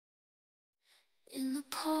In the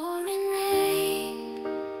pouring rain,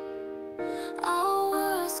 our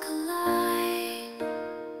worlds collide.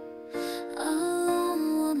 A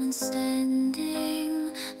lone woman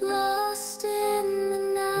standing, lost in the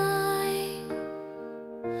night.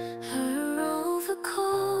 Her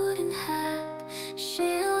overcoat and hat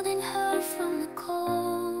shielding her from the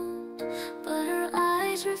cold, but her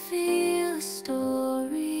eyes reveal a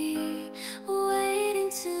story waiting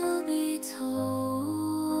to be told.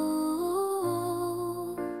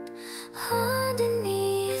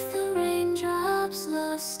 Underneath the raindrops,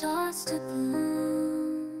 love starts to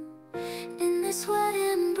bloom. In this wet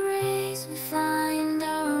embrace, we find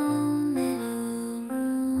our own little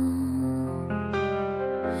room.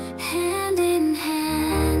 Hand in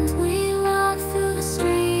hand, we walk through the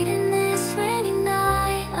street in this rainy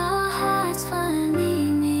night. Our hearts finally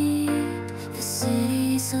meet. The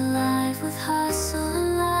city's alive with hustle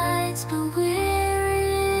and lights, but we're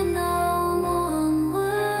in a warm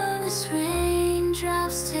world as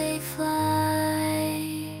raindrops take flight.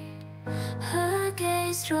 Her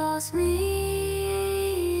gaze draws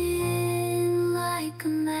me in like a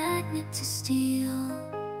magnet to steel.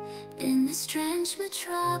 In this strange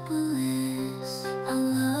metropolis, our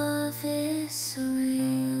love is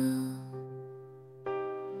surreal.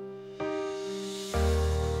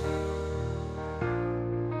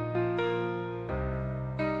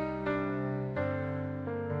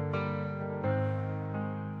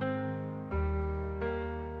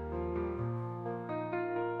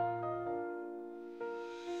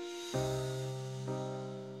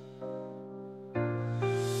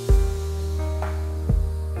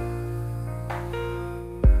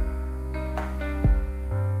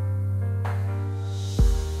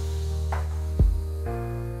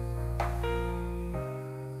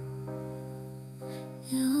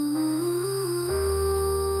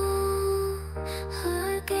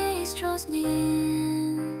 Her gaze draws me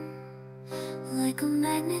in like a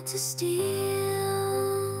magnet to steel.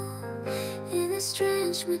 In a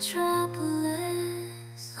strange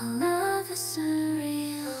metropolis, our love is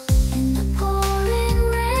surreal. In the pouring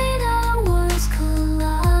rain, our worlds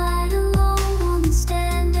collide. A lone woman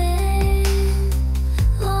standing,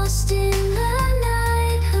 lost in the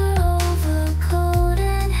night. Her overcoat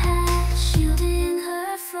and hat shielding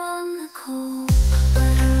her from the cold,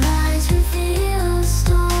 but her eyes reveal a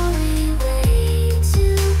story waiting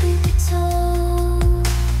to be told.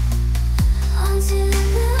 Until the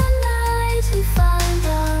night we find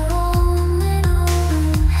our own little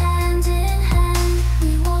room. Hand in hand,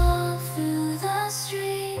 we walk through the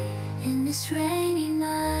street in this rainy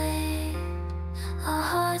night. Our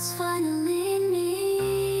hearts finally meet.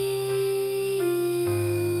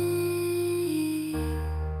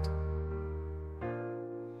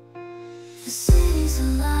 The city's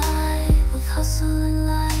alive with hustle and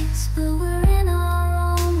lights, but we're in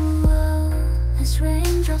our own world as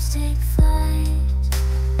raindrops take flight.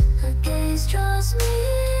 Her gaze draws me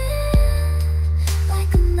in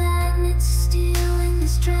like a magnet to steel. In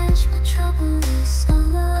this strange metropolis, our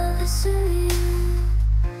love is surreal.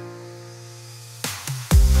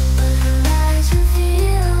 But her eyes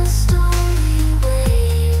reveal a story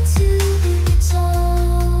waiting to be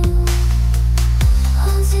told.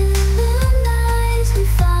 Until the night we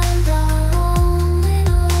find our own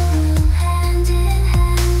little room. Hand in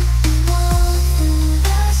hand, we walk through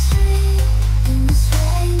the street in this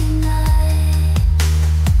rainy night.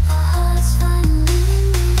 Our hearts finally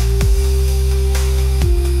meet.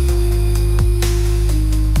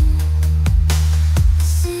 The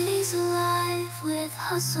city's alive with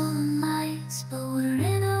hustle and lights, but we're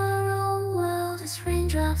in our own world as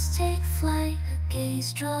raindrops take flight. Her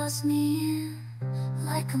gaze draws me in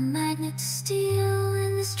like a magnet to steel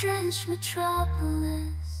in this strange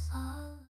metropolis.